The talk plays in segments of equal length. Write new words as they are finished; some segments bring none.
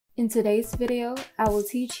In today's video, I will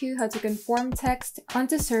teach you how to conform text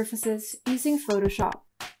onto surfaces using Photoshop.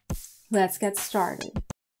 Let's get started.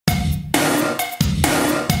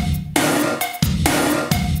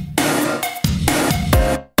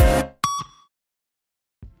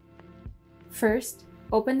 First,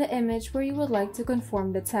 open the image where you would like to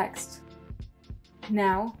conform the text.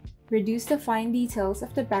 Now, reduce the fine details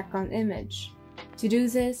of the background image. To do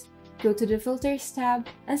this, go to the Filters tab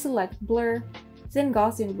and select Blur, then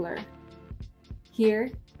Gaussian Blur.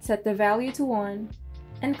 Here, set the value to 1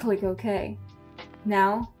 and click OK.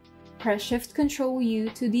 Now, press Shift-Ctrl-U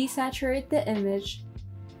to desaturate the image,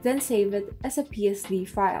 then save it as a PSD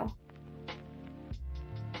file.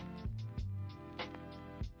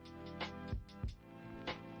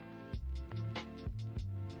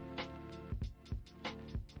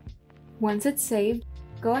 Once it's saved,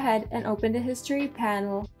 go ahead and open the History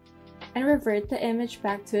panel and revert the image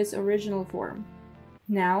back to its original form.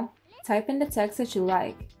 Now, type in the text that you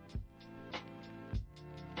like.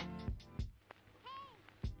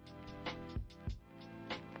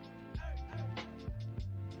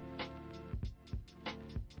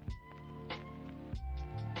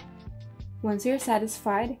 Once you're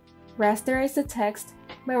satisfied, rasterize the text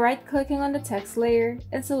by right-clicking on the text layer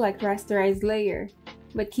and select Rasterize Layer.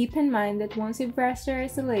 But keep in mind that once you've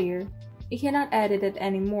rasterized the layer, you cannot edit it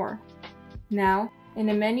anymore. Now, in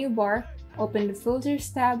the menu bar, open the Filters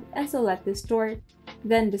tab and select Distort,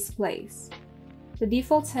 then Displace. The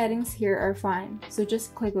default settings here are fine, so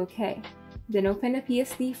just click OK. Then open the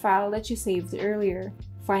PSD file that you saved earlier.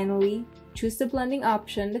 Finally, choose the blending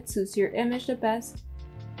option that suits your image the best,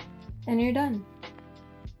 and you're done.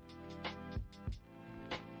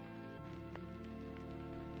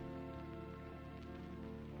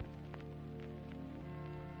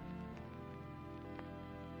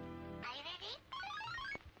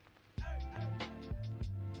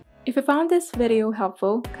 If you found this video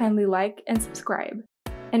helpful, kindly like and subscribe.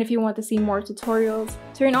 And if you want to see more tutorials,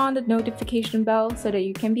 turn on the notification bell so that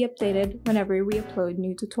you can be updated whenever we upload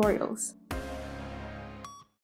new tutorials.